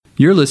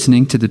You're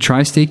listening to the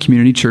Tri-State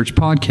Community Church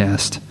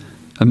Podcast,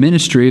 a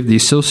ministry of the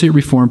Associate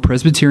Reformed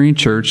Presbyterian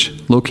Church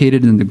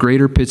located in the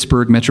greater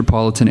Pittsburgh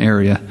metropolitan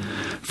area.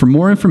 For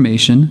more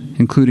information,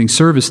 including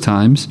service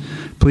times,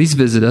 please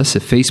visit us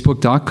at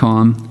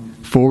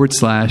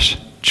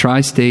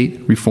facebook.com/Tri-State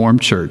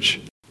Reformed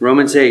Church.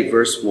 Romans 8,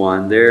 verse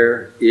 1,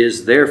 there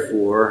is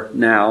therefore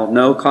now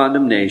no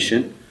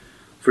condemnation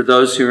for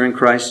those who are in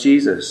Christ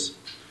Jesus.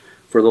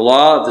 For the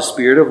law of the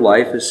Spirit of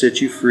life has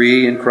set you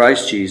free in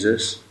Christ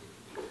Jesus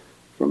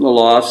from the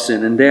law of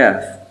sin and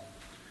death.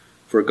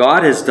 For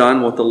God has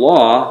done what the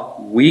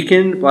law,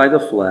 weakened by the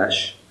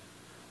flesh,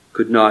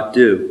 could not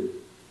do.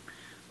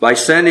 By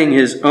sending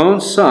his own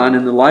Son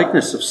in the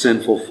likeness of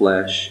sinful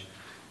flesh,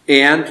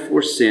 and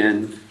for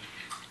sin,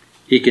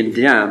 he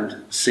condemned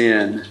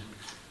sin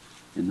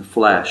in the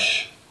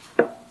flesh.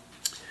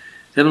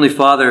 Heavenly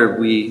Father,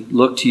 we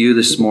look to you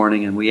this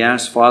morning and we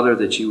ask, Father,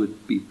 that you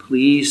would be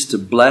pleased to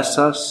bless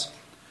us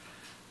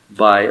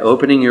by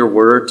opening your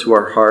word to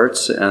our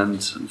hearts and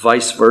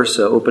vice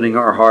versa, opening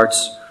our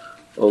hearts,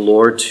 O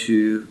Lord,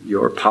 to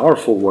your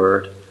powerful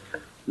word,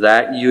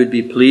 that you would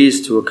be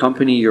pleased to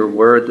accompany your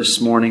word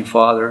this morning,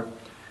 Father,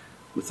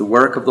 with the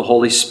work of the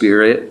Holy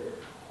Spirit,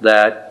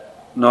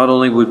 that not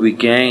only would we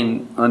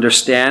gain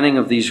understanding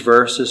of these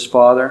verses,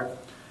 Father,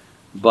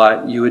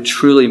 but you would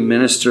truly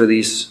minister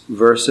these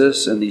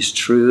verses and these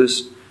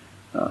truths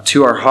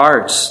to our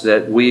hearts,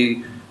 that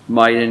we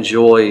might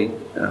enjoy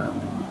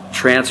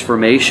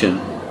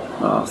transformation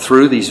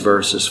through these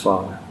verses,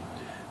 Father.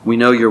 We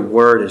know your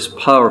word is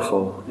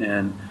powerful,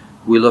 and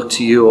we look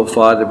to you, O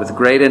Father, with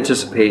great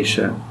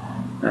anticipation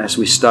as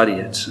we study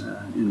it.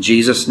 In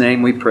Jesus'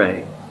 name we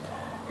pray.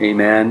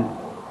 Amen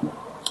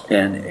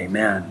and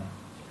amen.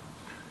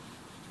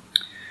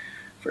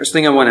 First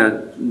thing I want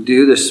to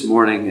do this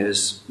morning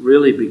is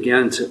really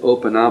begin to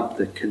open up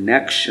the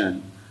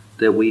connection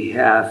that we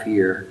have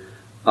here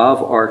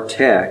of our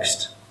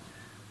text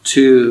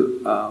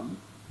to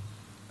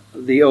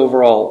the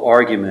overall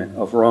argument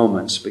of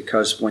Romans,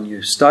 because when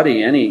you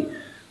study any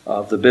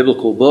of the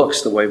biblical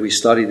books the way we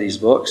study these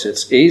books,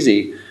 it's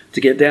easy to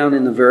get down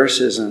in the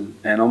verses and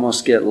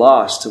almost get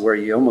lost to where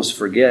you almost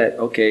forget,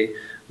 okay,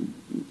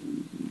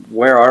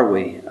 where are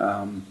we?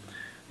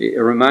 It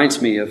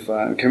reminds me of,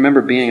 I can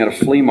remember being at a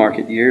flea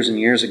market years and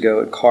years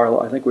ago at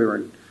Carlisle. I think we were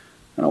in,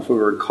 I don't know if we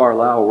were in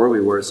Carlisle or where we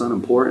were, it's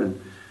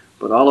unimportant,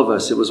 but all of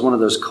us, it was one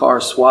of those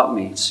car swap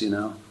meets, you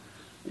know,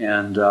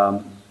 and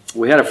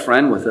we had a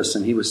friend with us,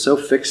 and he was so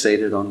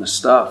fixated on the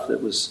stuff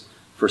that was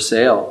for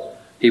sale.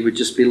 He would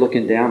just be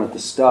looking down at the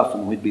stuff,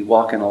 and we'd be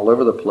walking all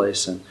over the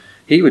place, and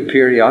he would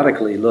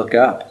periodically look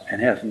up and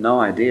have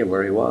no idea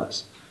where he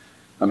was.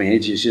 I mean, he'd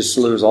just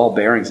lose all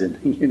bearings, and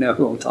you know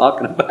who I'm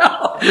talking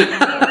about.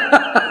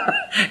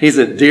 He's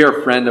a dear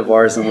friend of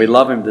ours, and we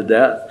love him to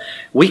death.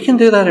 We can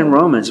do that in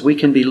Romans. We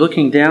can be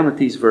looking down at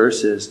these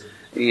verses,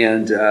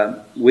 and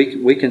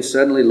we can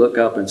suddenly look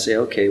up and say,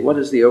 okay, what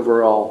is the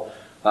overall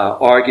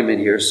argument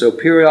here? So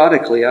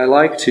periodically, I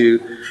like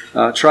to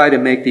try to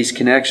make these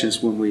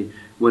connections when we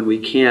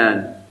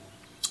can.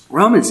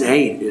 Romans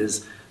 8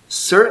 is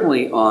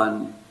certainly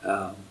on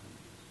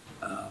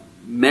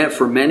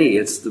for many.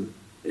 It's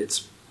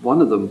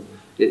one of them.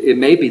 It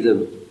may be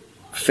the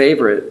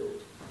favorite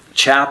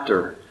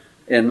chapter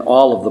in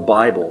all of the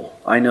Bible.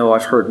 I know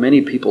I've heard many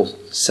people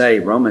say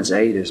Romans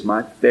 8 is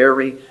my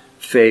very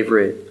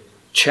favorite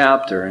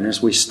chapter, and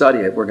as we study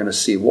it, we're going to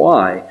see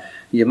why.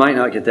 You might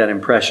not get that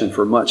impression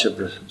for much of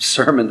the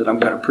sermon that I'm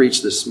going to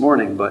preach this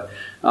morning, but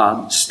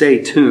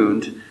stay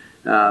tuned.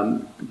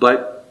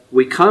 But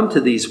we come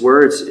to these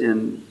words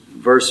in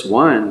verse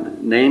 1,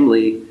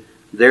 namely,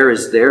 there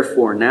is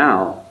therefore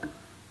now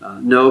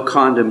no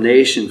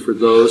condemnation for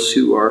those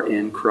who are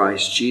in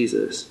Christ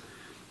Jesus.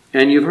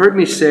 And you've heard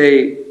me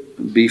say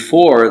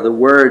before, the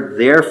word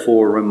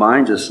therefore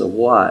reminds us of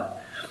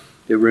what?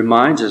 It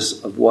reminds us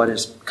of what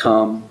has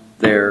come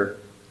there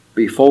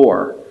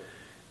before.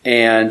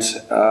 And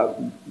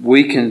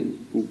we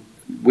can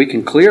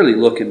clearly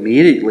look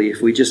immediately,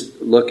 if we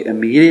just look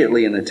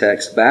immediately in the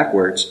text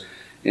backwards,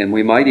 and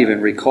we might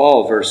even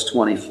recall verse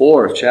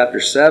 24 of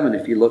chapter 7.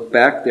 If you look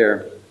back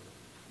there,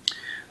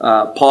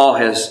 Paul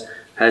has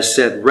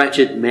said,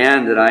 "Wretched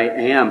man that I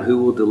am, who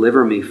will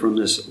deliver me from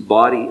this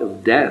body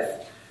of death?"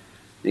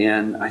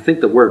 And I think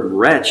the word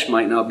wretch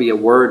might not be a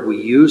word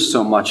we use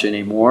so much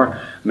anymore.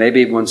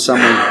 Maybe when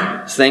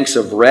someone thinks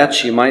of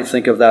wretch, you might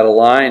think of that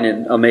line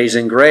in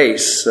Amazing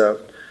Grace,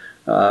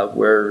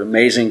 where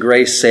Amazing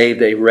Grace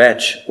saved a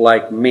wretch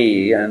like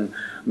me. And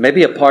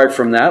maybe apart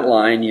from that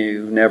line,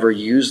 you never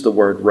use the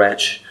word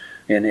wretch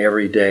in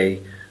everyday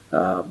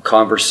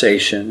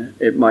conversation.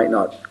 It might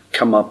not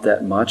come up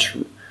that much.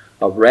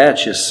 A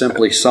wretch is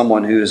simply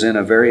someone who is in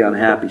a very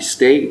unhappy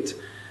state.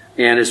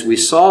 And as we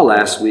saw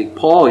last week,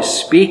 Paul is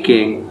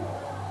speaking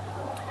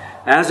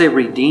as a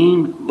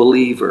redeemed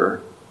believer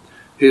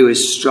who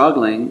is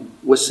struggling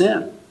with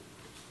sin.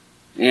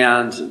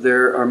 And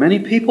there are many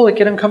people that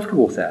get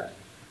uncomfortable with that.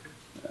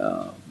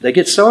 They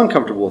get so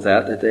uncomfortable with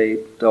that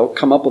they'll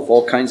come up with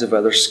all kinds of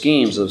other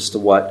schemes as to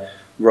what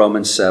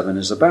Romans 7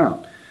 is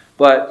about.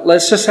 But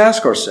let's just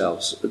ask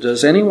ourselves,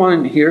 does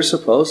anyone here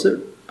suppose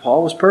that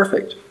Paul was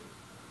perfect?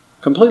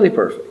 Completely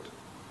perfect?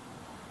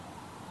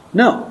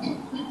 No.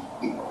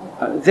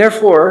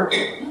 Therefore,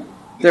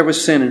 there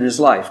was sin in his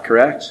life,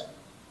 correct?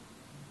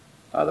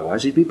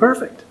 Otherwise, he'd be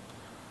perfect.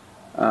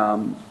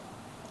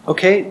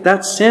 Okay,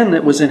 that sin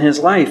that was in his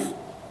life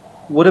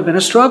would have been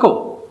a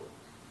struggle.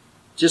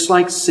 Just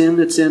like sin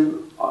that's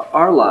in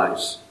our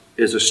lives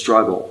is a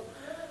struggle.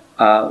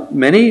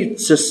 Many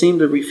just seem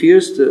to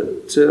refuse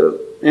to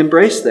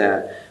embrace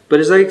that. But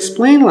as I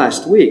explained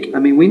last week,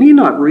 we need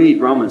not read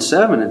Romans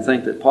 7 and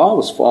think that Paul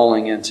was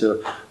falling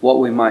into what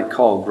we might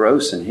call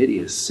gross and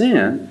hideous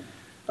sin.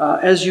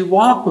 As you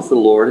walk with the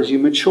Lord, as you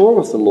mature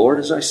with the Lord,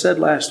 as I said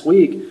last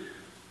week,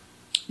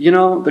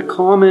 the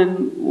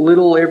common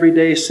little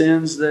everyday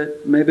sins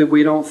that maybe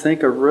we don't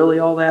think are really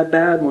all that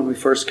bad when we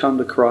first come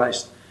to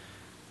Christ,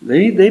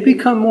 they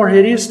become more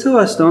hideous to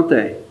us, don't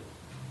they?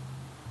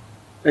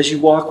 As you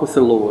walk with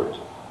the Lord.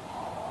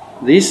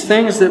 These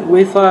things that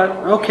we thought,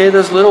 okay,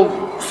 those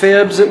little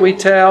fibs that we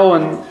tell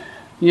and,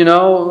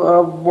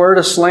 a word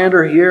of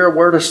slander here, a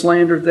word of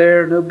slander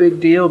there, no big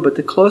deal. But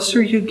the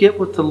closer you get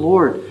with the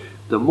Lord,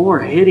 the more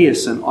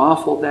hideous and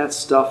awful that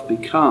stuff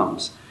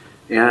becomes.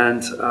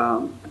 And,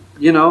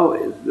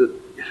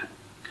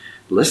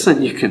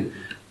 listen, you can,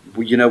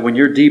 when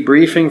you're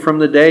debriefing from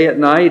the day at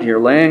night, you're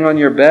laying on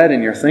your bed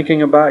and you're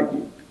thinking about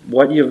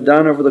what you've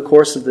done over the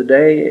course of the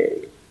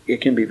day,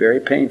 it can be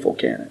very painful,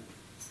 can't it?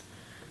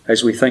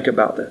 As we think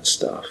about that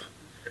stuff.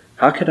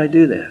 How could I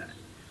do that?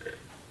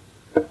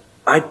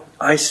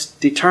 I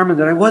determined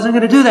that I wasn't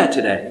going to do that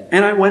today.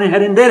 And I went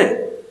ahead and did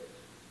it.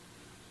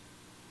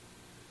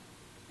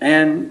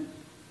 And,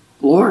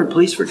 Lord,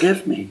 please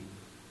forgive me.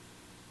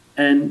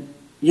 And,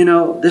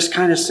 this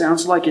kind of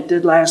sounds like it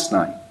did last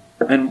night.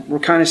 And we're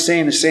kind of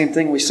saying the same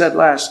thing we said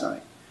last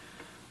night.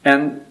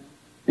 And,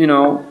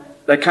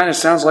 that kind of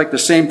sounds like the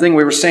same thing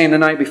we were saying the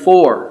night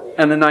before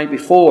and the night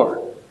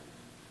before.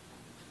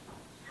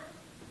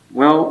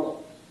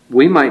 Well,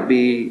 we might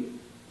be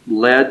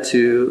led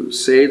to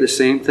say the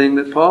same thing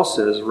that Paul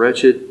says,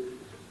 wretched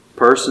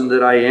person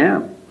that I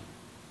am.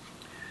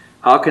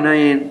 How can I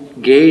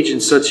engage in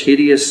such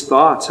hideous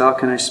thoughts? How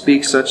can I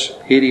speak such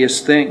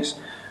hideous things?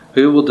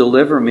 Who will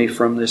deliver me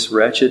from this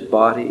wretched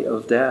body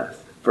of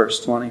death?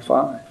 Verse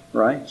 25,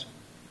 right?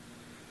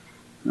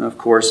 And of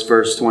course,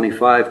 verse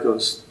 25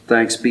 goes,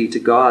 thanks be to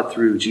God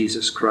through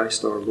Jesus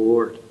Christ our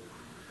Lord.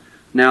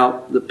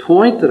 Now, the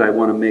point that I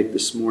want to make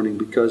this morning,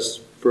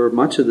 because for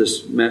much of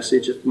this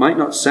message, it might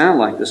not sound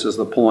like this is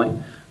the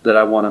point that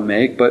I want to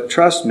make, but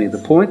trust me, the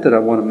point that I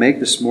want to make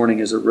this morning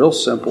is a real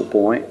simple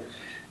point,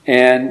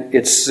 and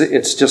it's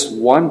just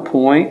one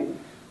point,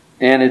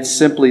 and it's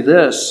simply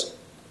this.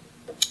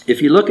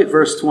 If you look at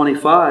verse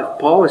 25,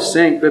 Paul is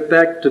saying, but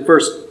back to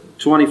verse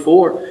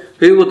 24,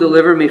 who will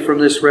deliver me from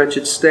this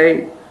wretched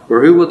state?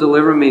 Or who will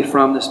deliver me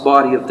from this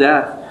body of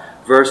death?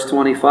 Verse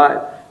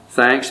 25,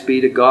 thanks be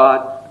to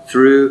God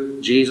through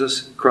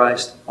Jesus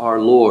Christ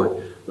our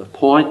Lord. The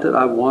point that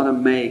I want to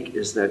make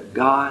is that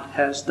God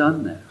has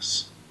done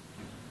this.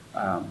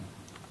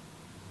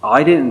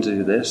 I didn't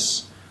do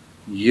this.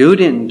 You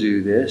didn't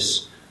do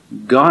this.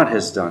 God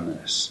has done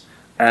this.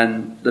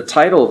 And the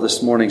title of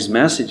this morning's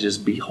message is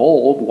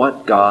Behold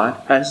What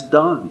God Has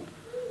Done.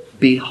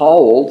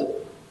 Behold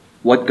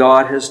what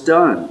God has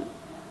done.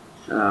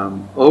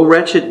 O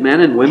wretched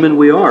men and women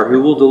we are,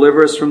 who will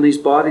deliver us from these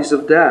bodies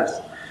of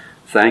death?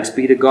 Thanks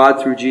be to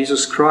God through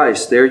Jesus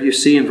Christ. There you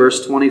see in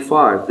verse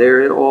 25.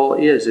 There it all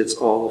is. It's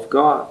all of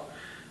God.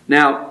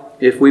 Now,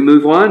 if we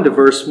move on to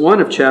verse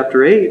 1 of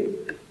chapter 8,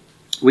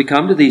 we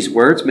come to these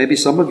words. Maybe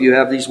some of you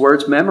have these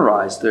words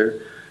memorized.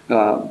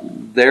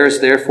 There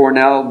is therefore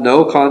now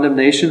no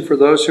condemnation for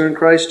those who are in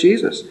Christ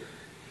Jesus.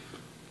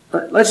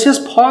 Let's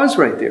just pause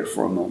right there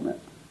for a moment.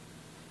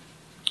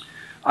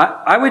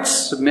 I would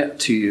submit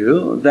to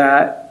you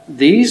that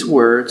these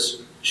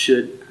words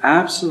should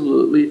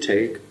absolutely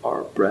take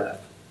our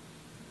breath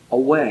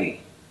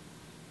away.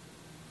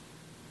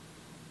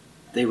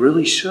 They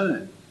really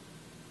should.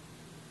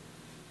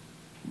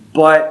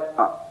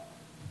 But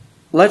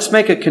let's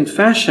make a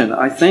confession.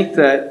 I think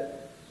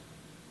that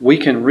we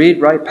can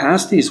read right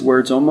past these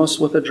words almost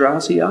with a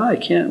drowsy eye,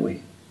 can't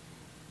we?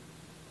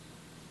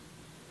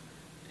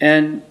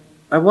 And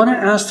I want to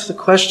ask the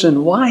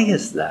question, why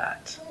is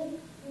that?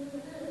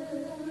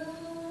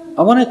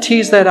 I want to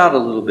tease that out a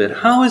little bit.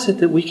 How is it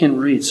that we can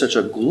read such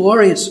a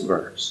glorious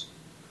verse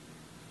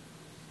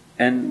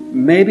and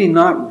maybe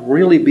not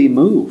really be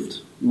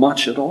moved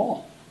much at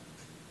all?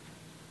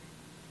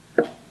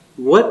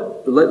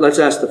 Let's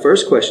ask the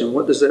first question,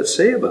 what does that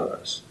say about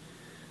us?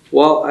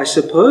 Well, I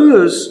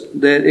suppose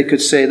that it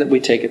could say that we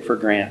take it for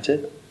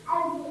granted.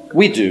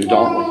 We do,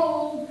 don't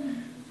we?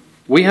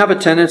 We have a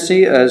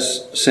tendency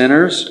as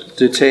sinners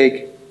to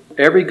take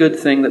every good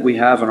thing that we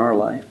have in our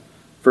life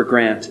for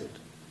granted.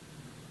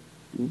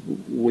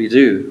 We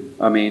do.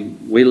 I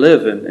mean, we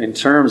live in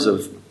terms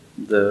of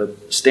the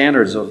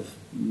standards of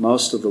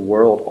most of the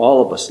world.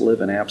 All of us live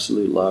in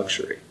absolute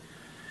luxury.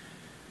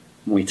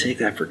 We take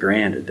that for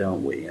granted,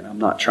 don't we? And I'm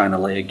not trying to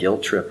lay a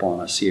guilt trip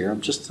on us here.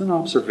 I'm just an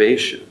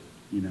observation.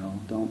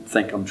 Don't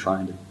think I'm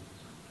trying to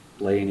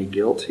lay any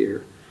guilt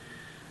here.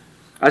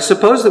 I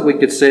suppose that we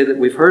could say that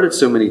we've heard it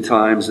so many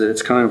times that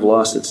it's kind of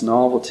lost its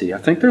novelty. I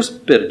think there's a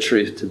bit of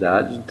truth to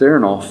that. There,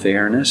 in all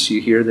fairness,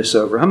 you hear this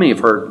over. How many have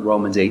heard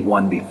Romans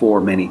 8:1 before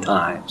many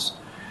times?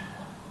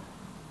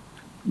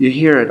 You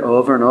hear it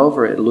over and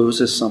over. It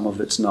loses some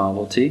of its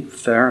novelty.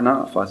 Fair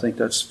enough. I think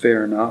that's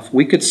fair enough.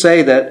 We could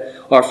say that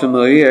our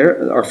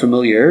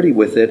familiarity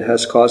with it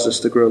has caused us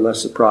to grow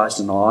less surprised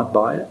and awed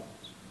by it.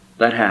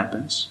 That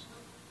happens.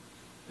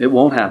 It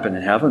won't happen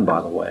in heaven,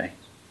 by the way.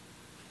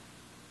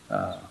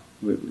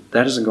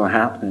 That isn't going to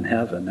happen in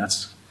heaven.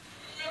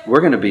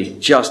 We're going to be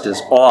just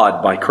as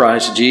awed by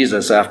Christ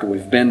Jesus after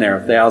we've been there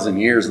 1,000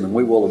 years than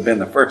we will have been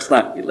the first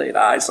time we laid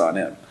eyes on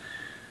Him.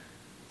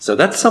 So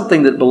that's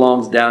something that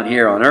belongs down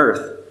here on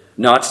earth,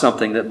 not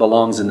something that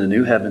belongs in the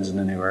new heavens and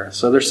the new earth.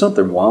 So there's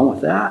something wrong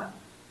with that.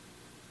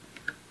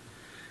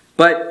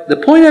 But the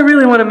point I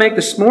really want to make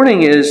this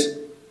morning is,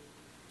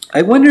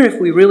 I wonder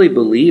if we really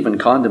believe in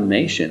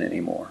condemnation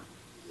anymore.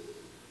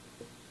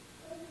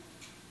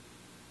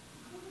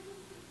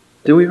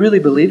 Do we really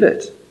believe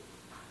it?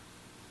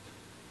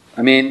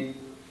 Let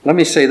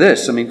me say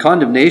this.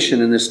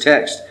 Condemnation in this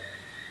text,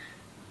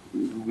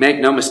 make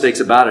no mistakes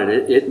about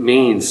it, it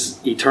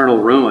means eternal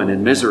ruin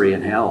and misery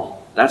in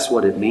hell. That's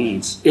what it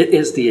means. It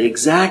is the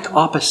exact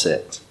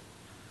opposite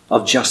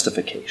of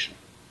justification.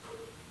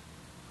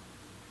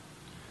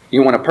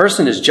 When a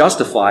person is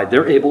justified,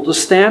 they're able to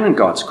stand in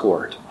God's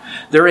court.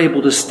 They're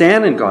able to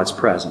stand in God's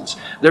presence.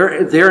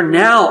 They're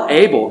now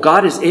able,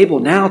 God is able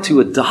now to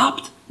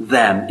adopt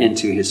them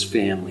into His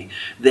family.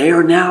 They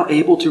are now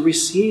able to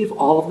receive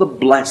all of the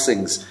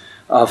blessings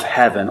of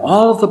heaven,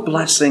 all of the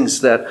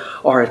blessings that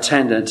are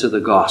attendant to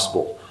the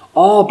gospel,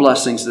 all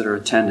blessings that are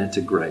attendant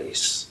to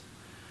grace.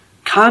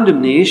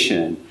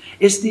 Condemnation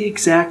is the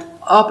exact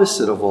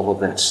opposite of all of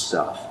that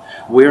stuff.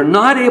 We're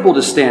not able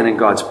to stand in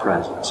God's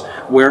presence.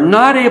 We're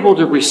not able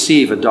to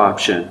receive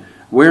adoption.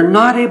 We're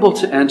not able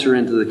to enter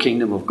into the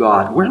kingdom of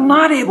God. We're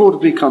not able to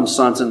become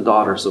sons and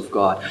daughters of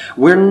God.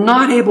 We're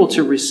not able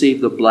to receive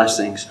the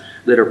blessings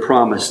that are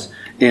promised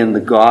in the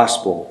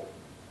gospel.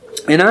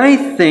 And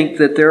I think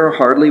that there are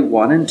hardly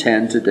 1 in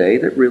 10 today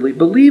that really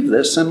believe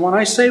this. And when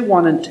I say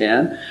 1 in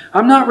 10,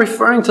 I'm not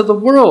referring to the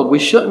world. We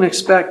shouldn't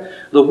expect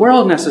the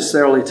world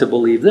necessarily to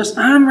believe this.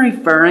 I'm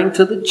referring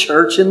to the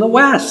church in the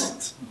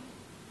West.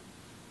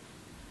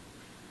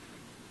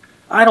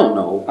 I don't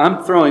know.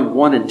 I'm throwing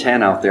 1 in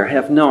 10 out there. I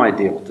have no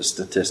idea what the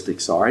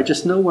statistics are. I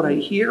just know what I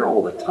hear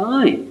all the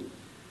time.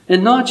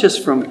 And not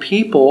just from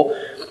people.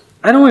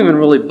 I don't even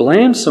really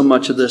blame so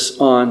much of this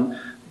on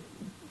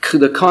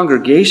the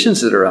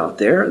congregations that are out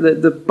there.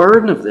 The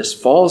burden of this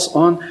falls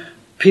on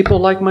people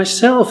like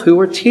myself who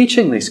are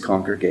teaching these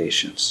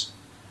congregations.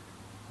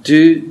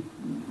 Do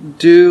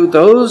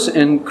those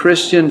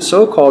in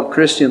so-called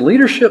Christian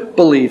leadership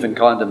believe in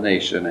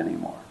condemnation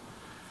anymore?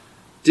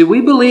 Do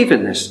we believe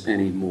in this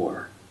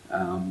anymore?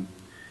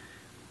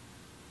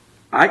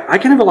 I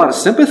can have a lot of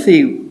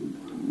sympathy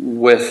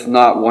with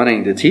not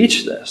wanting to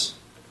teach this.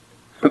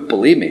 But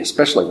believe me,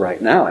 especially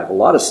right now, I have a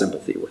lot of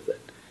sympathy with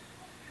it.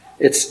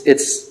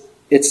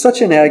 It's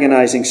such an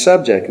agonizing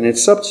subject, and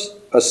it's such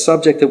a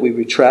subject that we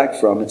retract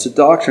from. It's a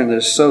doctrine that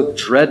is so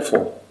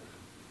dreadful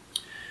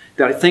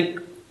that I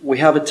think we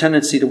have a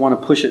tendency to want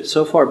to push it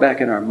so far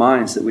back in our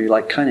minds that we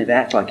kind of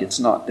act like it's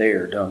not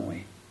there, don't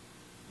we?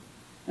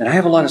 And I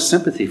have a lot of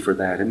sympathy for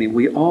that.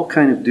 We all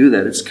kind of do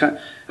that.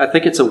 I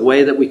think it's a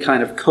way that we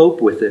kind of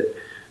cope with it.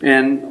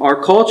 And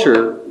our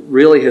culture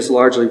really has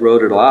largely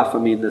wrote it off.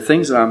 The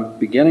things that I'm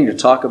beginning to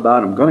talk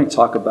about, I'm going to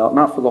talk about,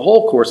 not for the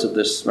whole course of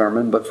this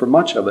sermon, but for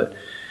much of it,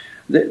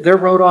 they're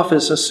wrote off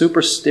as a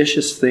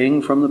superstitious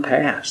thing from the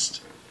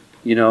past.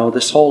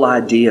 This whole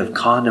idea of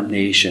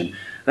condemnation.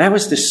 That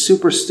was this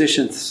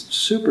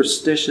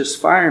superstitious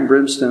fire and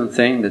brimstone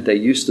thing that they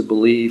used to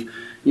believe.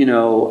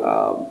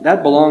 That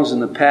belongs in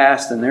the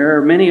past. And there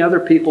are many other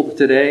people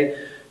today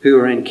who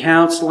are in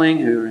counseling,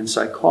 who are in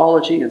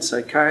psychology and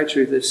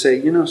psychiatry that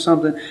say,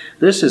 something,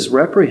 this is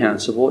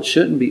reprehensible, it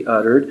shouldn't be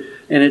uttered,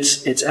 and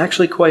it's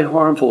actually quite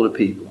harmful to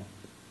people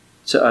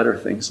to utter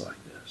things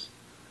like this.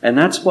 And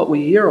that's what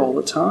we hear all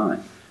the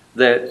time,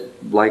 that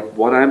like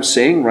what I'm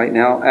saying right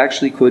now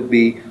actually could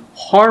be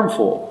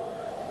harmful.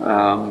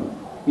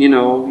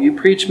 You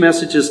preach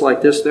messages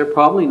like this, they're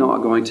probably not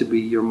going to be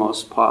your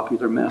most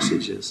popular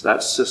messages.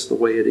 That's just the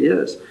way it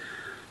is.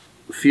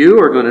 Few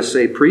are going to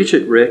say, preach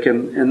it, Rick,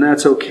 and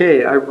that's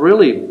okay. I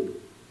really,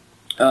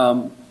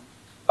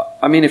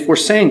 if we're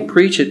saying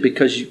preach it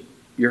because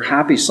you're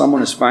happy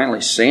someone is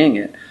finally saying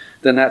it,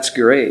 then that's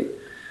great.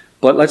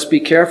 But let's be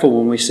careful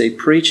when we say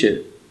preach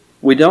it.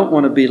 We don't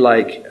want to be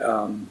like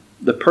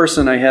the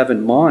person I have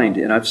in mind,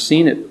 and I've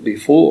seen it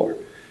before,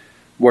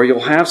 where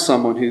you'll have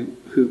someone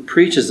who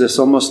preaches this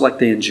almost like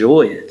they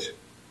enjoy it.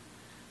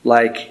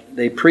 like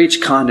they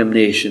preach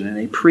condemnation and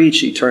they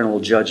preach eternal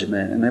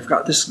judgment, and they've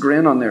got this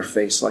grin on their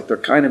face like they're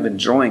kind of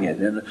enjoying it,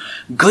 and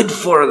good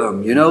for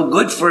them,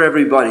 good for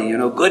everybody,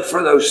 good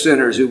for those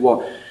sinners who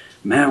will.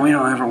 Man, we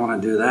don't ever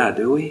want to do that,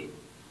 do we?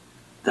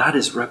 That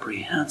is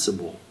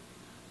reprehensible.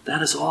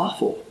 That is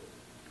awful.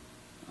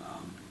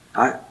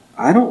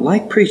 I don't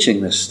like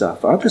preaching this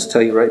stuff. I'll just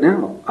tell you right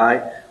now.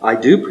 I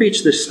do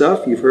preach this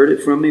stuff. You've heard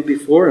it from me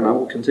before, and I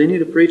will continue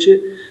to preach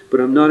it,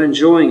 but I'm not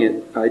enjoying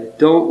it. I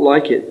don't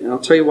like it. And I'll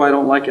tell you why I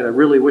don't like it. I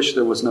really wish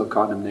there was no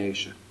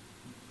condemnation.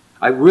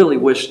 I really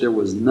wish there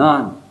was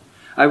none.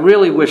 I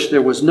really wish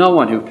there was no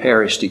one who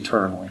perished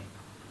eternally.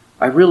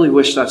 I really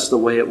wish that's the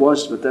way it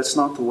was, but that's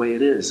not the way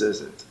it is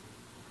it?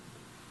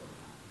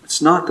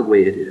 It's not the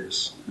way it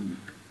is.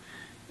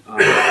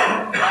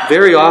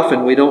 Very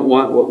often we don't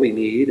want what we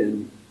need,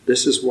 and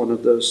this is one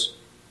of those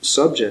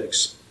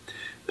subjects.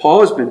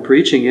 Paul has been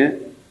preaching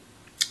it.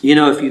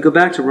 If you go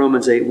back to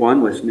Romans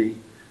 8:1 with me,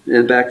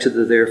 and back to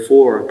the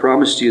therefore, I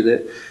promised you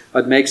that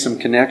I'd make some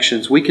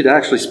connections. We could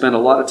actually spend a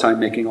lot of time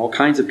making all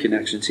kinds of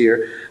connections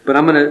here, but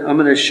I'm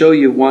going to show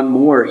you one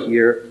more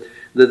here.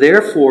 The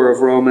therefore of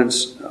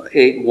Romans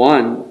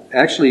 8:1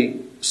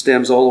 actually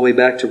stems all the way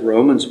back to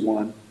Romans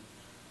 1.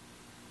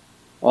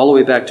 All the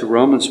way back to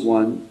Romans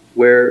 1,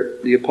 where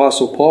the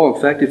Apostle Paul,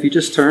 in fact, if you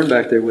just turn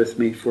back there with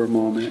me for a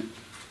moment,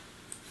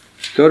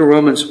 go to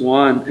Romans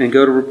 1 and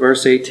go to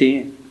verse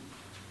 18,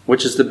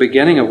 which is the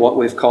beginning of what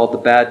we've called the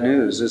bad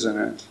news, isn't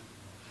it?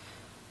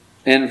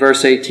 In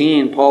verse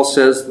 18, Paul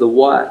says, the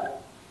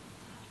what?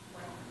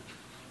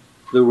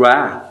 The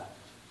wrath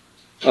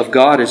of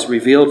God is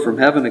revealed from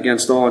heaven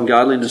against all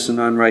ungodliness and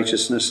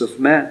unrighteousness of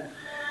men.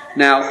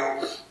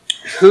 Now,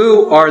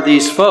 who are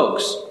these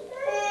folks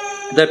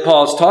that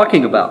Paul's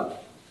talking about?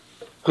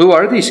 Who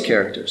are these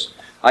characters?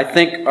 I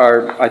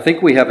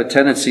think we have a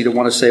tendency to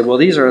want to say, well,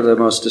 these are the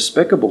most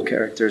despicable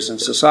characters in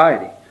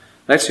society.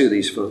 That's who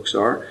these folks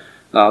are.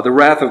 The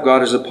wrath of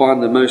God is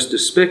upon the most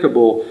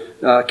despicable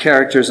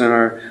characters in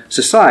our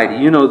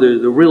society.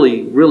 The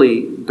really,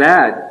 really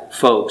bad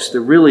folks,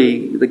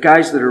 the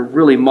guys that are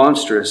really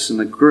monstrous, and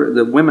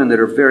the women that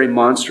are very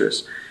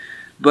monstrous.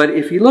 But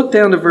if you look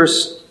down to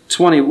verse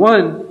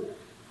 21,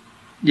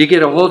 you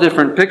get a whole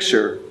different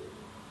picture.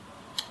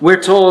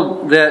 We're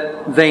told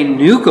that they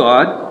knew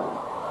God,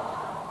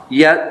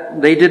 yet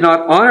they did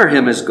not honor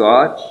Him as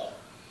God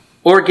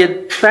or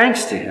give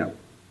thanks to Him.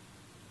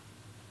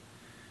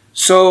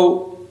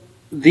 So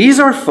these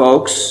are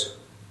folks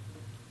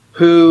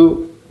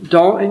who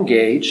don't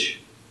engage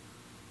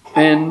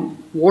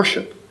in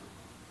worship.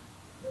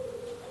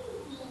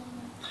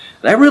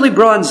 That really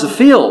broadens the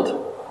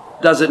field,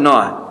 does it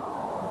not?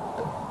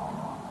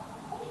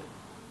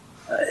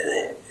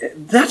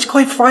 That's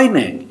quite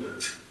frightening.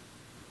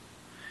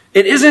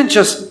 It isn't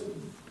just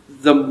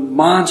the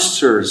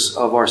monsters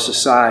of our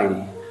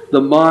society, the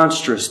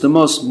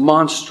most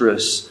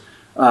monstrous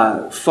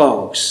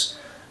folks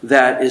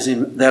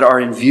that are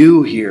in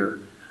view here.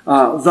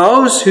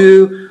 Those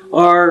who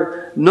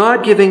are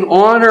not giving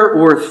honor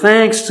or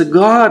thanks to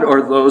God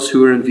are those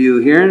who are in view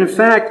here. And in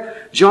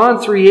fact, John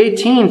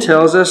 3:18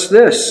 tells us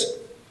this.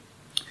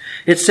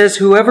 It says,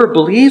 whoever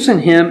believes in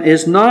Him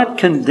is not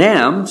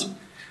condemned,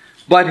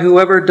 but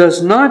whoever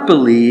does not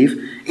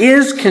believe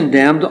is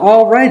condemned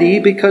already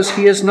because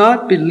he has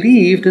not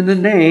believed in the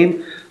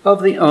name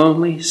of the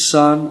only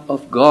Son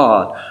of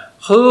God.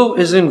 Who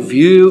is in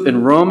view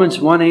in Romans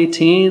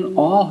 1:18?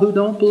 All who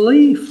don't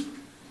believe.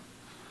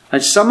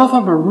 And some of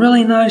them are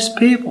really nice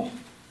people.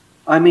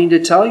 I mean to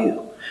tell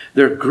you.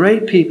 They're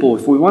great people.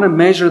 If we want to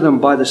measure them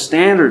by the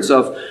standards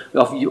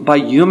by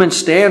human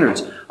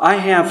standards. I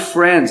have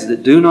friends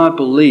that do not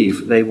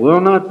believe. They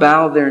will not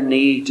bow their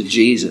knee to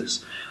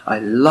Jesus. I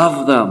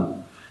love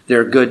them.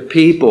 They're good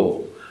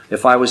people.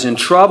 If I was in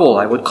trouble,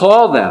 I would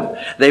call them.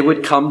 They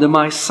would come to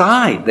my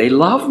side. They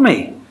love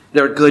me.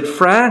 They're good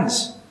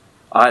friends.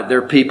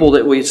 They're people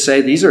that we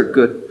say, these are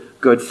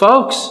good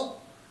folks.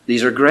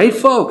 These are great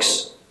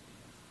folks.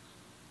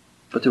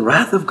 But the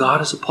wrath of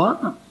God is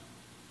upon them.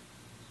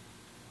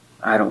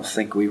 I don't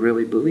think we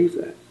really believe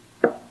that.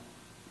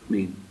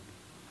 I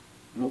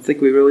don't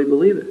think we really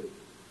believe it.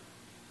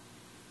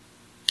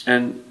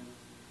 And,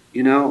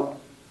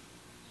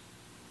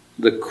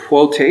 the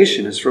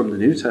quotation is from the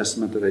New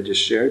Testament that I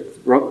just shared.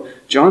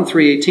 John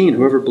 3:18,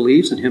 whoever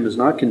believes in Him is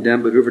not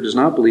condemned, but whoever does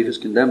not believe is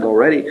condemned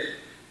already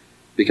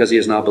because he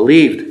has not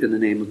believed in the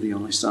name of the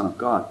only Son of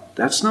God.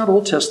 That's not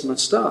Old Testament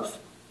stuff.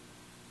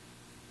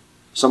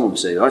 Some would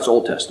say, that's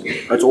Old Testament.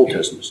 That's Old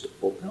Testament stuff.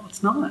 Well, no,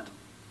 it's not.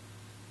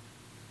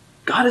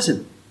 God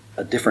isn't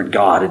a different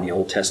God in the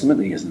Old Testament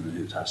than He is in the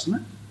New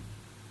Testament.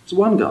 It's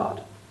one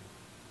God.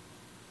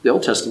 The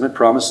Old Testament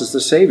promises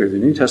the Savior. The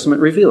New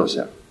Testament reveals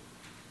Him.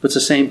 It's the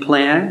same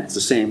plan. It's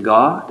the same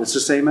God. It's the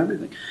same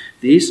everything.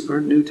 These are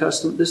New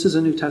Testament. This is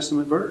a New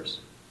Testament verse.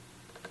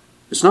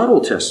 It's not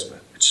Old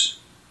Testament. It's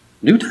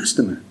New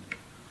Testament.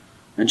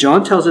 And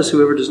John tells us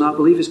whoever does not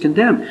believe is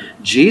condemned.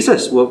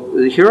 Jesus, well,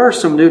 here are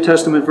some New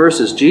Testament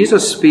verses.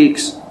 Jesus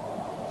speaks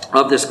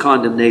of this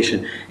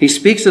condemnation. He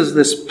speaks of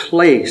this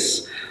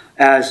place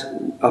as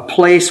a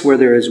place where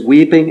there is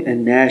weeping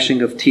and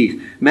gnashing of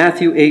teeth.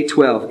 Matthew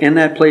 8:12, in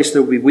that place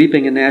there will be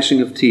weeping and gnashing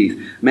of teeth.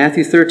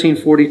 Matthew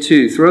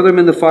 13:42, throw them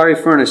in the fiery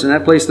furnace. In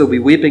that place there will be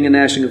weeping and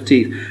gnashing of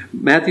teeth.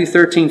 Matthew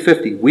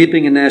 13:50,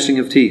 weeping and gnashing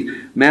of teeth.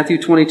 Matthew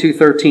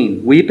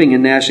 22:13, weeping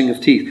and gnashing of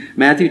teeth.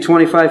 Matthew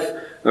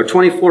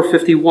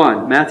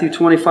 24:51, Matthew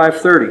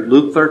 25:30,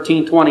 Luke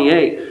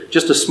 13:28.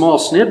 Just a small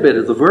snippet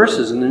of the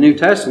verses in the New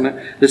Testament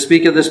that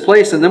speak of this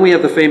place. And then we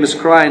have the famous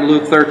cry in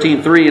Luke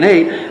 13:3 and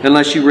 8,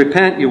 unless you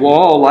repent, you will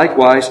all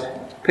likewise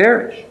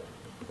perish.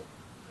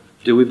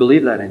 Do we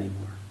believe that anymore?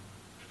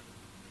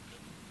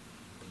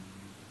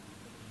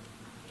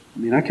 I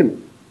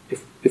mean,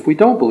 if we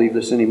don't believe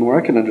this anymore,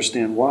 I can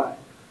understand why.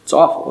 It's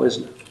awful,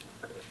 isn't it?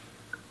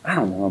 I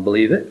don't want to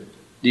believe it.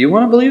 Do you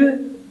want to believe it?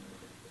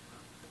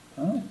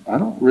 I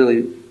don't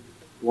really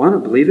want to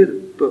believe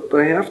it, but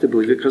I have to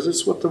believe it because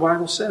it's what the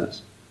Bible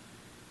says.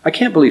 I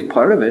can't believe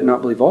part of it and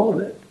not believe all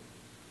of it.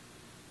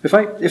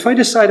 If I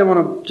decide I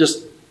want to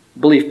just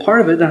believe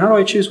part of it, then how do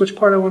I choose which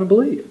part I want to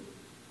believe?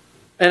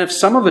 And if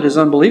some of it is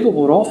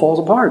unbelievable, it all falls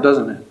apart,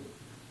 doesn't it?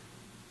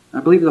 I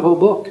believe the whole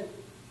book.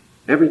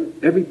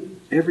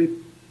 Every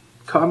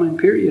common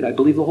period, I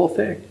believe the whole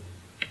thing.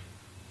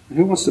 And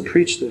who wants to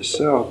preach this?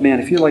 Oh, man,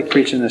 if you like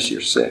preaching this,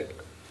 you're sick.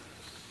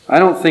 I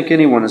don't think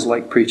anyone is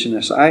like preaching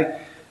this. I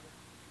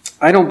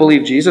don't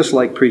believe Jesus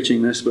liked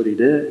preaching this, but he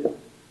did.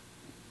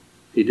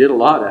 He did a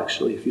lot,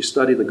 actually. If you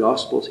study the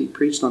Gospels, he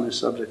preached on this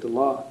subject a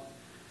lot.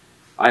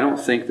 I don't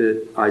think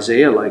that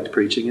Isaiah liked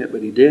preaching it,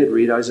 but he did.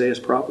 Read Isaiah's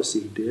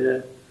prophecy. He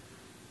did.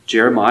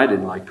 Jeremiah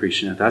didn't like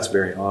preaching it. That's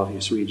very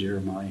obvious. Read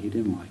Jeremiah. He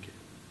didn't like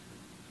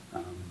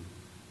it.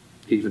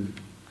 He even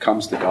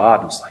comes to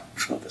God and is like,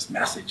 oh, this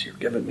message you're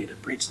giving me to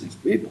preach to these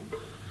people.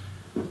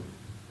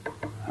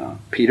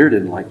 Peter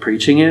didn't like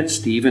preaching it.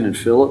 Stephen and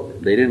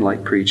Philip, they didn't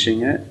like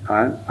preaching it.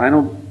 I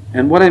don't.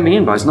 And what I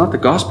mean by it's not the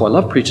gospel. I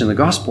love preaching the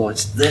gospel.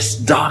 It's this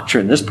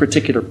doctrine, this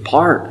particular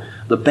part,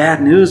 the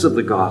bad news of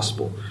the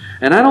gospel.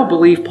 And I don't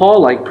believe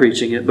Paul liked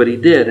preaching it, but he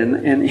did.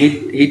 And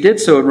he did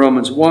so in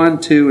Romans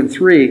 1, 2, and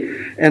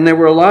 3. And there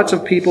were lots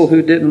of people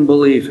who didn't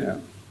believe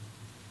him.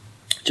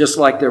 Just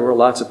like there were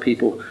lots of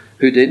people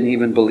who didn't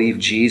even believe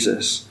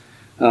Jesus.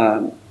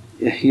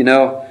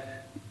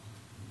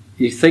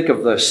 You think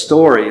of the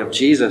story of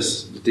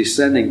Jesus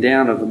descending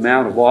down of the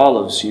Mount of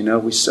Olives.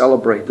 We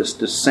celebrate this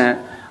descent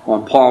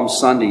on Palm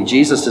Sunday.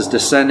 Jesus is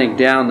descending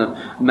down the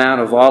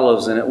Mount of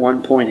Olives, and at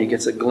one point he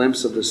gets a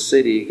glimpse of the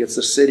city. He gets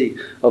the city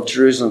of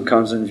Jerusalem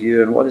comes in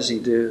view, and what does he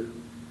do?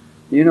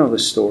 You know the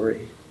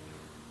story.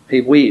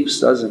 He weeps,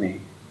 doesn't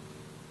he?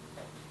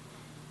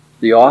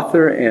 The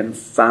author and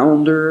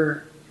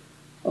founder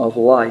of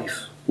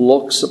life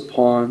looks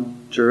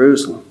upon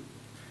Jerusalem,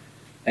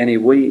 and he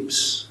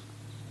weeps.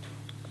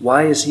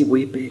 Why is he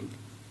weeping?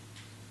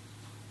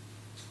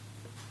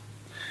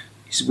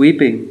 He's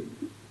weeping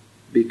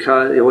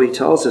because, he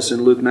tells us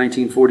in Luke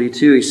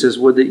 19:42, he says,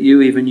 would that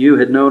even you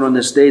had known on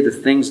this day the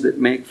things that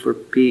make for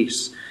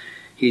peace.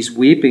 He's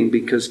weeping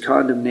because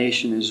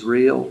condemnation is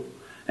real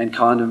and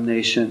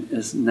condemnation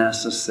is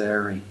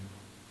necessary.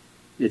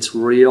 It's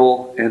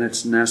real and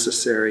it's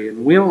necessary.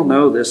 And we all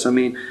know this. I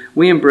mean,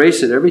 we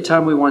embrace it every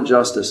time we want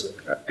justice.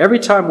 Every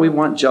time we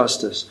want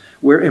justice,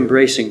 we're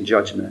embracing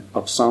judgment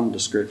of some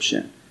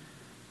description.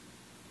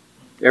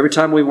 Every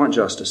time we want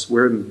justice,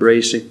 we're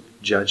embracing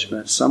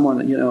judgment.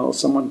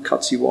 Someone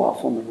cuts you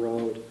off on the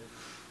road.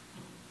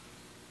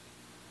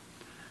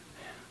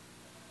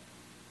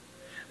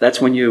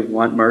 That's when you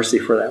want mercy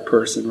for that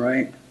person,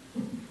 right?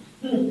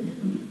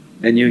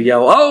 And you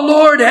yell, oh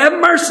Lord, have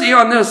mercy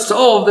on the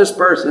soul of this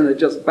person that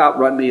just about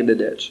run me in the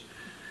ditch.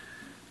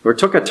 Or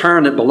took a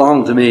turn that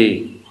belonged to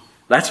me.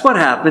 That's what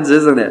happens,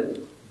 isn't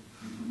it?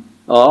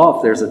 Oh,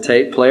 if there's a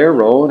tape player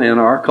rolling in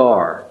our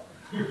car.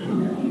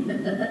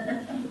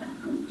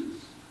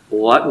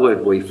 What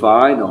would we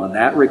find on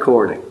that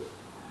recording?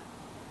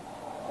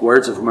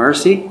 Words of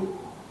mercy?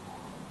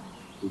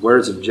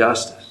 Words of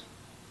justice.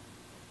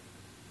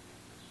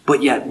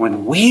 But yet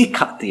when we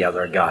cut the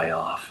other guy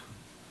off,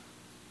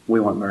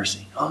 we want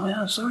mercy. Oh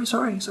yeah, sorry.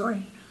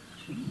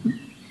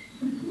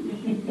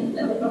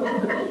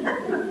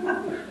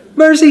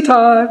 Mercy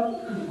time.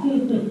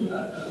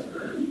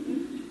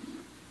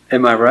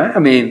 Am I right? I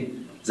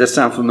mean, does that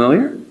sound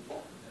familiar?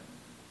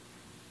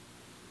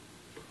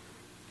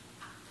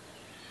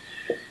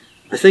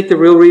 I think the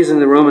real reason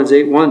that Romans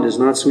 8:1 does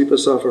not sweep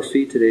us off our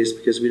feet today is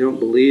because we don't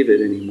believe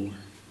it anymore.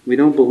 We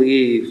don't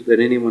believe that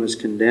anyone is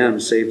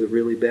condemned save the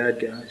really bad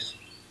guys.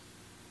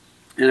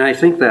 And I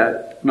think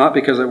that, not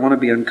because I want to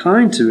be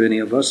unkind to any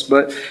of us,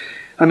 but,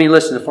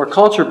 listen, if our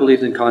culture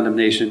believed in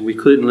condemnation, we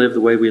couldn't live the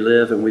way we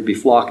live and we'd be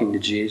flocking to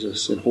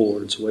Jesus in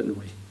hordes, wouldn't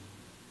we?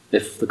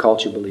 If the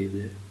culture believed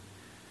it.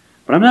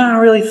 But I'm not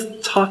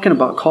really talking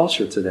about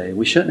culture today.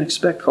 We shouldn't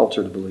expect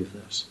culture to believe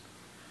this.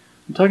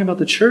 I'm talking about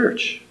the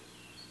church.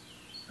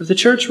 If the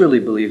church really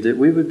believed it,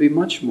 we would be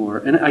much more.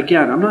 And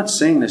again, I'm not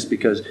saying this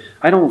because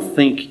I don't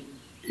think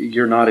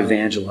you're not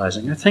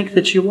evangelizing. I think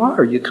that you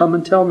are. You come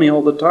and tell me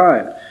all the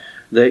time.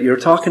 that you're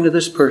talking to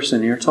this person,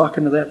 and you're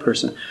talking to that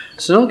person.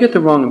 So don't get the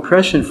wrong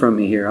impression from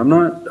me here. I'm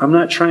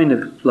not trying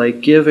to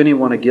give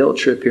anyone a guilt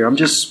trip here. I'm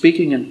just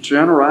speaking in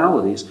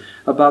generalities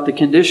about the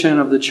condition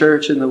of the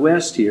church in the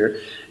West here.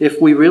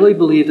 If we really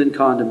believed in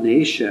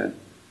condemnation,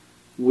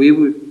 we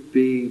would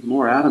be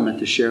more adamant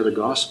to share the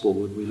gospel,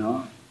 would we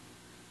not?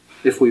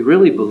 If we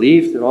really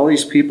believed that all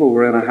these people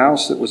were in a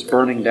house that was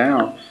burning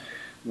down,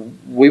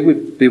 we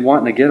would be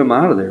wanting to get them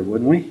out of there,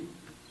 wouldn't we?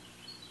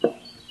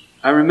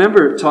 I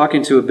remember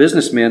talking to a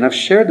businessman. I've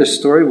shared this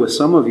story with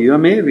some of you. I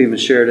may have even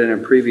shared it in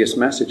a previous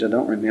message. I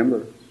don't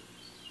remember.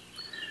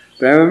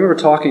 But I remember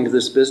talking to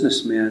this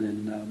businessman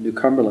in New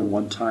Cumberland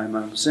one time.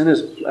 I was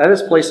at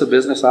his place of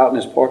business out in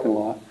his parking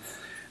lot.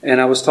 And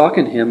I was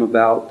talking to him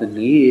about the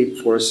need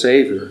for a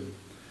Savior.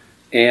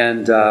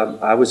 And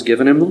I was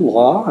giving him the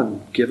law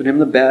and giving him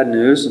the bad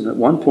news. And at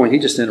one point he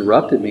just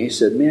interrupted me. He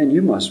said, "Man,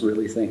 you must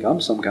really think I'm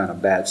some kind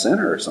of bad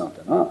sinner or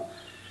something, huh?"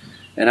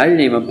 And I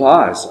didn't even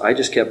pause. I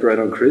just kept right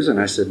on cruising.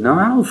 I said, "No,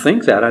 I don't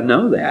think that. I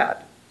know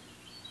that."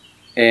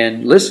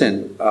 And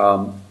listen,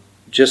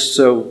 just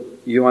so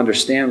you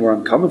understand where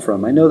I'm coming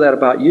from, I know that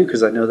about you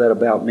because I know that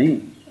about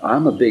me.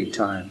 I'm a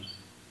big-time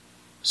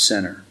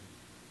sinner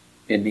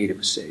in need of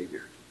a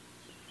Savior.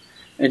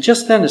 And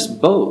just then this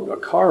boat,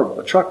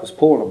 a truck was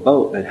pulling a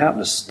boat and it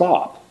happened to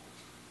stop.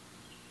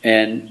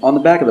 And on the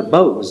back of the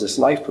boat was this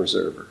life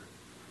preserver.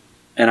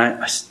 And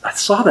I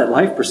saw that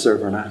life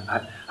preserver and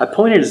I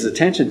pointed his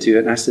attention to it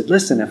and I said,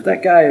 "Listen, if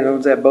that guy who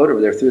owns that boat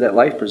over there threw that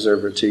life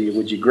preserver to you,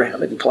 would you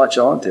grab it and clutch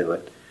onto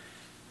it?"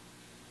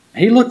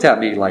 He looked at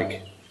me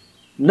like,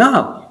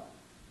 "No."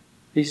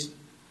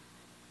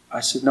 I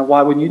said, "No,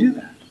 why wouldn't you do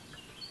that?"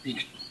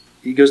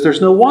 He goes,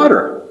 "There's no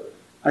water."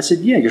 I said,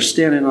 "Yeah, you're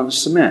standing on the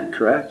cement,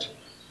 correct?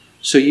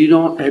 So you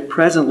don't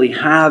presently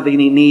have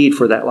any need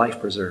for that life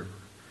preserver.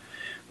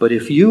 But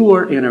if you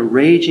were in a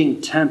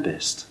raging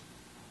tempest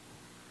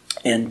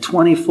and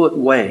 20-foot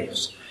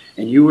waves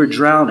and you were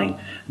drowning,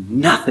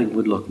 nothing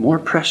would look more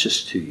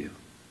precious to you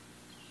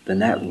than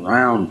that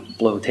round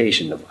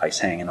flotation device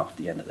hanging off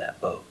the end of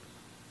that boat.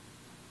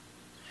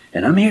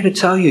 And I'm here to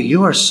tell you,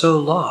 you are so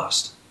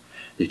lost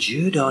that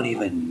you don't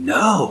even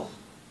know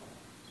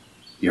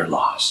you're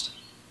lost.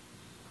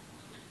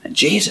 And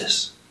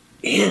Jesus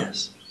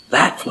is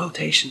that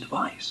flotation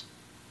device.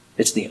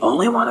 It's the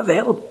only one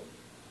available.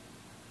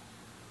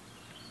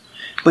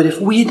 But if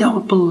we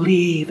don't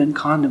believe in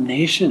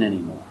condemnation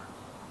anymore,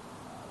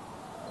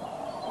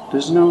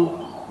 there's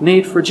no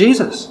need for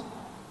Jesus,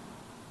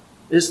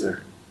 is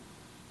there?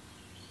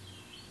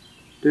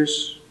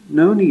 There's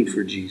no need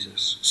for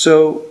Jesus.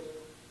 So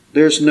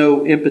there's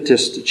no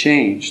impetus to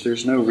change.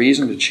 There's no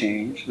reason to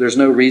change. There's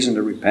no reason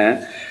to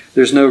repent.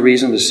 There's no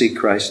reason to seek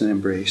Christ and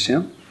embrace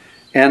Him.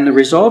 And the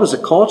result is a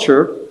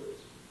culture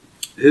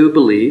who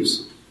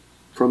believes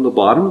from the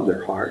bottom of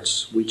their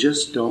hearts, we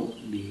just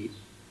don't need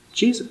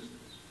Jesus.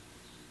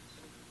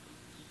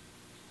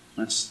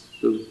 That's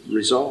the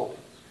result.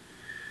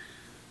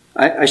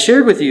 I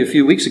shared with you a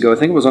few weeks ago, I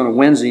think it was on a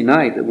Wednesday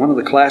night, that one of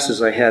the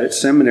classes I had at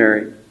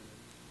seminary,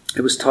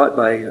 it was taught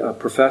by a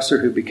professor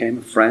who became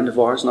a friend of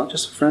ours, not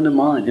just a friend of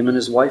mine. Him and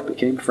his wife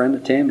became a friend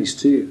of Tammy's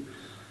too,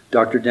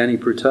 Dr. Denny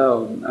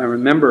Pruteau. I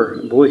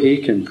remember, boy, he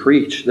can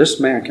preach. This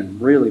man can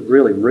really,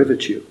 really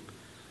rivet you.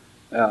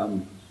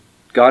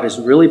 God has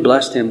really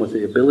blessed him with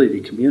the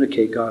ability to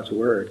communicate God's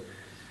Word.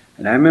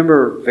 And I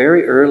remember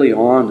very early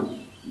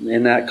on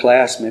in that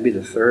class, maybe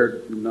the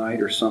third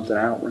night or something,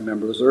 I don't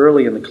remember. It was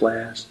early in the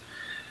class,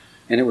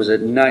 and it was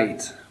at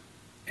night,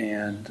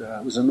 and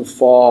it was in the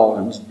fall,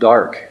 and it was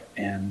dark,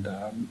 and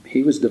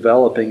he was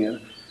developing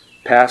a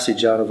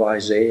passage out of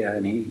Isaiah,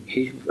 and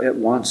he at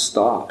once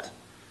stopped,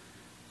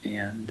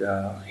 and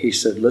he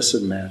said,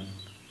 "Listen, man,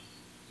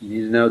 you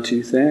need to know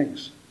two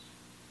things.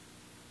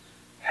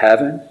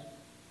 Heaven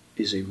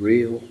is a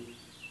real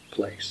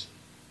place,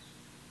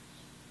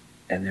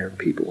 and there are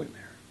people in there.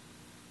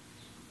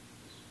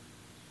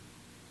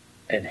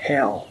 And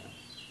hell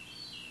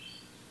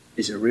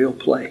is a real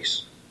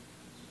place,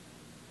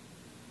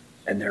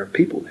 and there are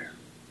people there.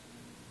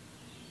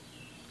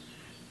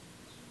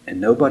 And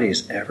nobody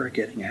is ever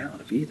getting out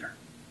of either."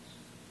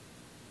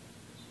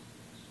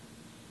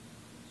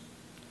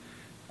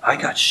 I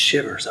got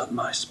shivers up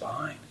my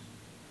spine.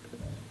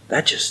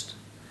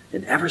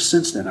 And ever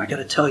since then, I got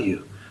to tell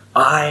you,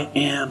 I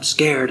am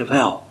scared of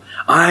hell.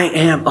 I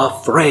am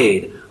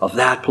afraid of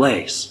that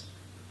place.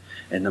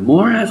 And the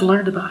more I've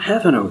learned about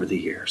heaven over the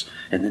years,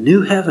 and the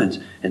new heavens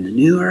and the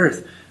new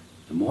earth,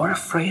 the more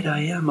afraid I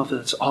am of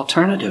its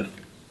alternative.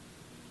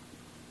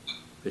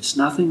 It's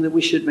nothing that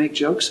we should make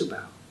jokes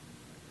about.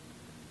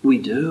 We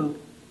do.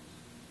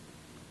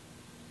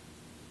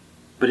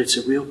 But it's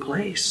a real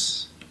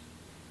place.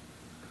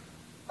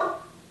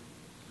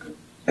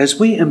 As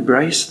we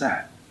embrace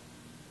that,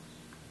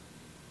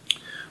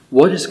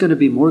 what is going to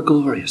be more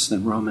glorious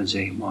than Romans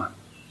 8:1?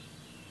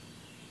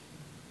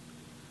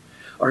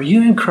 Are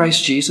you in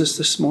Christ Jesus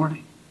this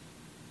morning?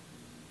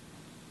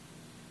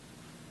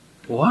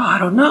 Well, I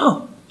don't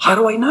know. How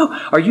do I know?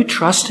 Are you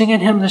trusting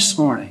in Him this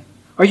morning?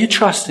 Are you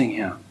trusting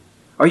Him?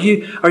 Are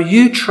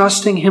you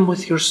trusting Him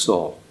with your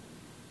soul?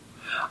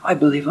 I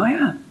believe I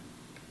am.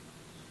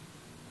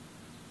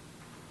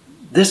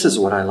 This is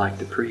what I like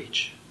to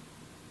preach.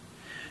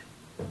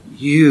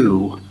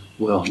 You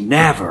will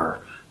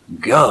never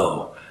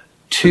go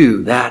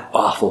to that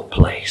awful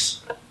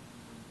place.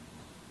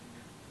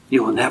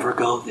 You will never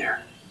go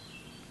there.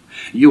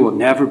 You will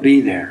never be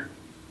there.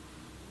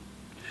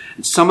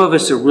 And some of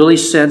us are really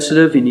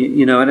sensitive, and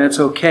and it's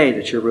okay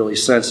that you're really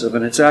sensitive,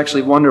 and it's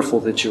actually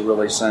wonderful that you're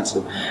really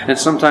sensitive. And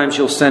sometimes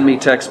you'll send me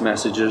text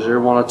messages or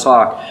want to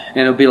talk, and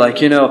it'll be like,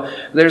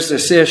 there's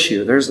this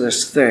issue, there's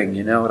this thing,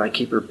 and I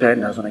keep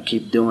repenting of, and I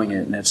keep doing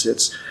it, and it's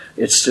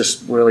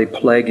just really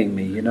plaguing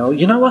me. You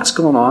know what's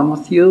going on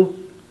with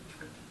you?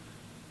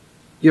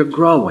 You're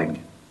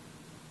growing.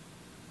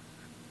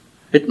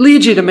 It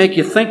leads you to make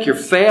you think you're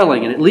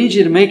failing, and it leads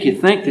you to make you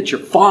think that you're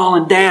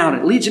falling down.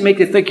 It leads you to make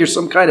you think you're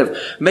some kind of,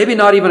 maybe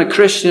not even a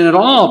Christian at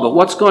all, but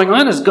what's going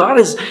on is God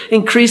is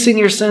increasing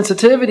your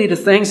sensitivity to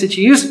things that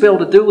you used to be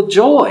able to do with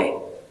joy.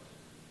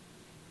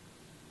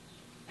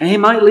 And He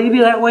might leave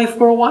you that way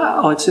for a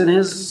while. It's in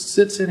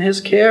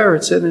His care.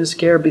 It's in His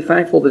care. Be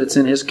thankful that it's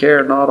in His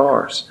care, not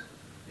ours.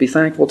 Be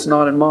thankful it's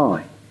not in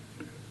mine.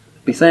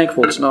 Be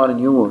thankful it's not in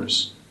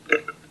yours.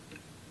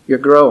 You're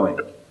growing.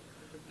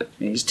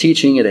 And He's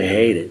teaching you to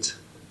hate it.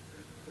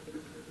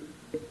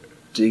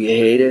 Do you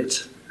hate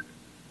it?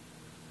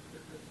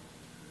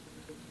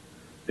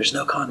 There's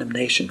no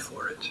condemnation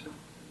for it.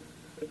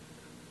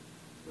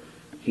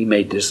 He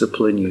may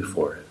discipline you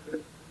for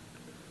it.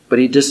 But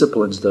He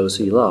disciplines those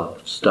He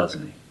loves,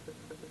 doesn't He?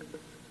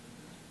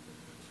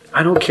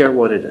 I don't care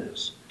what it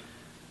is.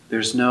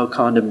 There's no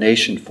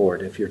condemnation for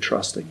it if you're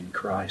trusting in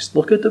Christ.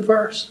 Look at the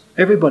verse.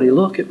 Everybody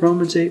look at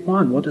Romans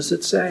 8:1. What does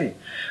it say?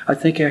 I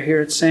think I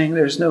hear it saying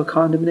there's no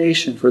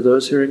condemnation for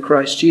those who are in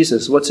Christ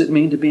Jesus. What's it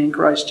mean to be in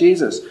Christ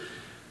Jesus?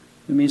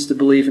 It means to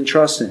believe and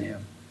trust in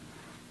Him.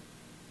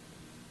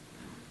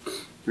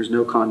 There's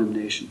no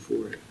condemnation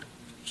for it.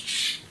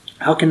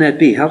 How can that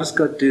be? How does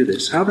God do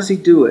this? How does He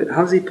do it?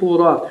 How does He pull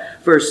it off?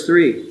 Verse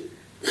 3.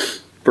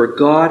 For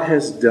God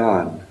has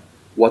done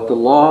what the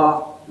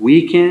law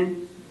weakened.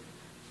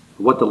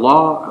 For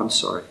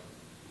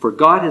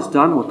God has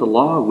done what the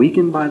law,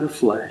 weakened by the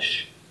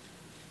flesh,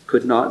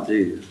 could not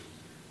do,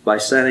 by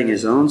sending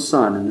His own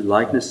Son in the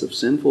likeness of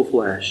sinful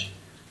flesh,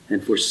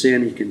 and for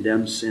sin He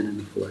condemned sin in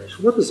the flesh.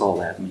 What does all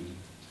that mean?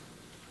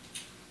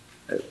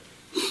 It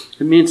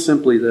means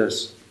simply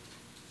this.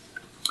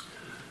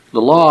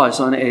 The law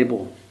is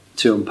unable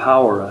to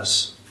empower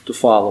us to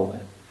follow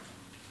it.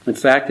 In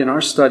fact, in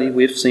our study,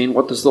 we've seen,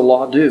 what does the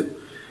law do?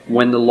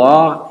 When the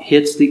law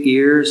hits the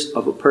ears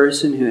of a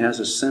person who has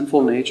a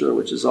sinful nature,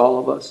 which is all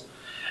of us,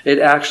 it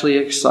actually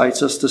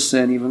excites us to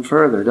sin even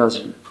further,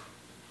 doesn't it?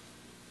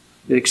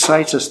 It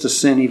excites us to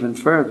sin even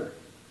further.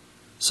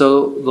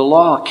 So the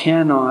law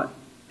cannot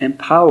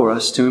empower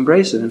us to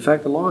embrace it. In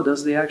fact, the law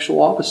does the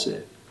actual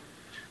opposite.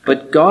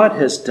 But God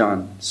has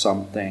done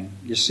something.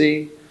 You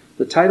see,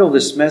 the title of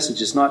this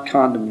message is not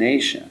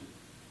condemnation.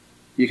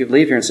 You could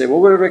leave here and say, well,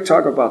 what did Rick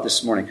talk about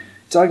this morning?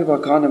 Talking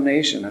about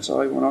condemnation. That's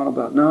all he went on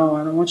about. No,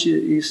 I don't want you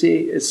to, you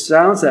see, it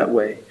sounds that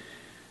way.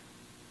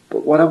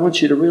 But what I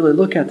want you to really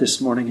look at this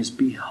morning is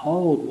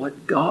behold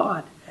what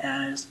God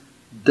has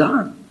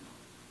done.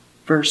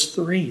 Verse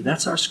 3.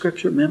 That's our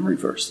scripture memory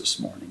verse this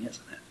morning,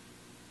 isn't it?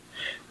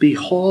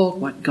 Behold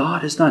what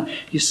God has done.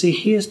 You see,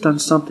 He has done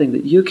something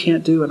that you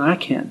can't do and I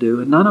can't do,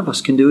 and none of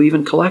us can do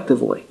even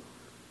collectively.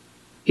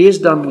 He has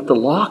done what the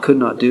law could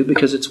not do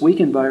because it's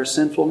weakened by our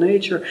sinful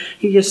nature.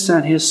 He has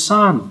sent His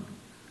Son.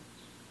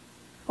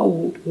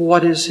 Oh,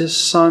 what has His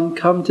Son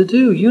come to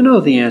do? You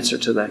know the answer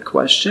to that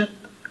question.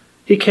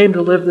 He came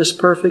to live this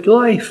perfect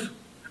life.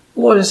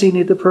 What does He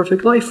need the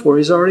perfect life for?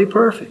 He's already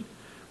perfect.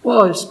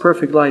 Well, His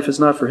perfect life is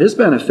not for His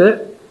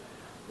benefit.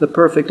 The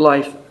perfect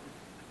life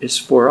is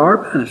for our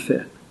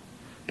benefit.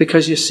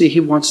 Because you see, He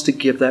wants to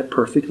give that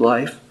perfect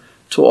life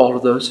to all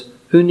of those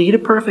who need a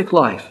perfect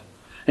life.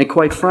 And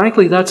quite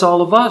frankly, that's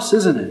all of us,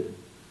 isn't it?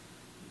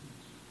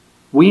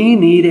 We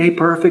need a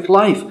perfect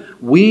life.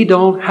 We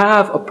don't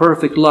have a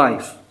perfect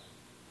life.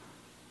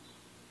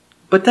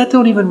 But that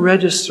don't even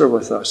register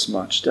with us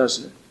much,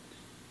 does it?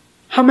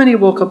 How many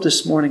woke up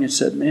this morning and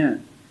said,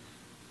 man,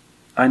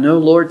 I know,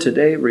 Lord,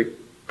 today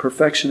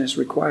perfection is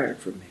required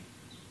for me.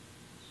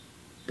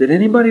 Did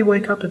anybody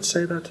wake up and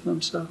say that to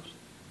themselves?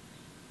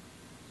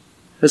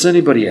 Has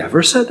anybody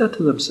ever said that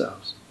to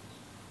themselves?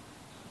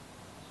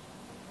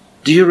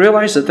 Do you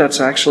realize that that's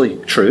actually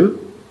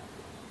true?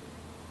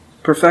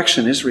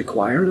 Perfection is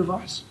required of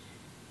us.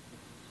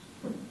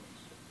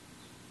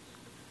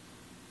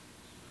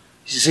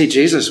 You see,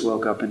 Jesus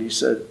woke up and He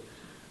said,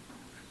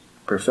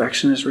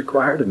 perfection is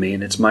required of me,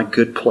 and it's my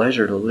good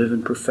pleasure to live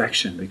in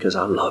perfection because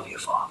I love you,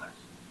 Father.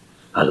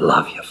 I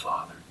love you,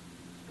 Father.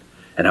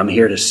 And I'm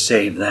here to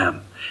save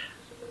them.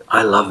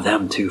 I love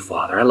them too,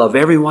 Father. I love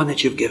everyone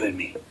that you've given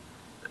me.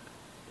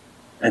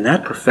 And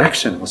that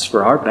perfection was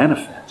for our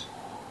benefit,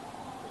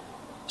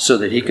 so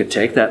that He could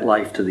take that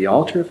life to the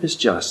altar of His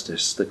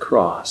justice, the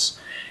cross,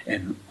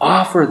 and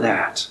offer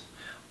that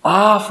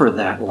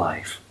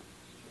life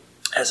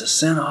as a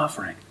sin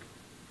offering.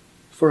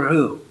 For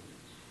who?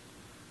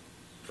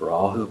 For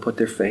all who put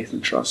their faith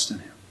and trust in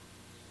Him.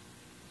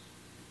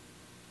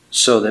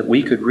 So that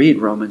we could read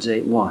Romans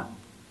 8:1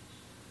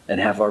 and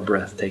have our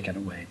breath taken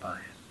away by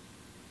it.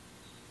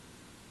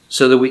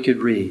 So that we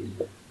could read,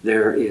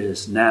 there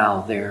is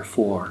now,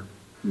 therefore,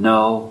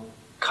 no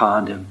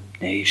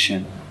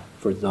condemnation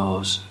for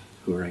those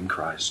who are in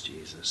Christ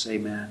Jesus.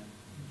 Amen.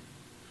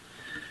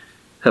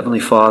 Heavenly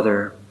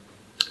Father,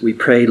 we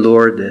pray,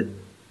 Lord, that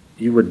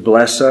You would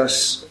bless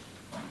us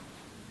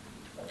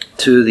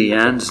to the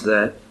ends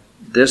that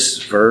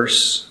this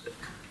verse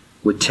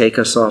would take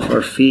us off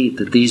our feet,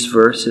 that these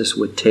verses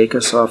would take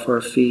us off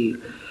our feet.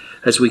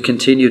 As we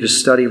continue to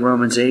study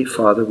Romans 8,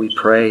 Father, we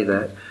pray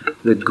that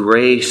the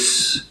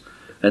grace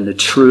and the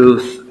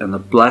truth and the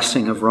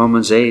blessing of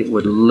Romans 8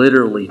 would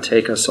literally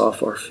take us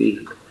off our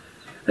feet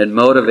and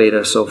motivate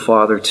us, oh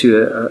Father,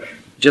 to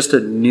just a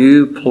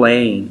new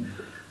plane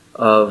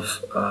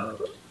of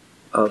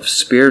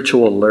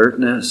spiritual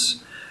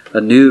alertness,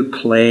 a new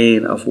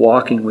plane of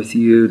walking with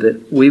You,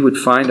 that we would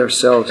find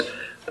ourselves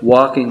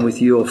walking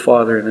with You, oh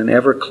Father, in an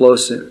ever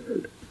close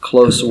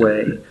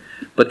way,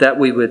 but that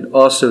we would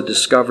also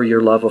discover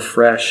Your love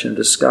afresh and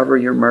discover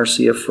Your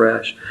mercy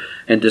afresh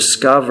and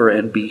discover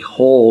and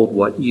behold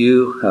what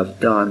You have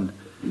done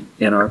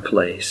in our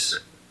place.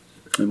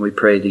 And we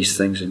pray these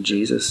things in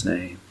Jesus'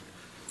 name.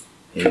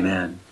 Amen.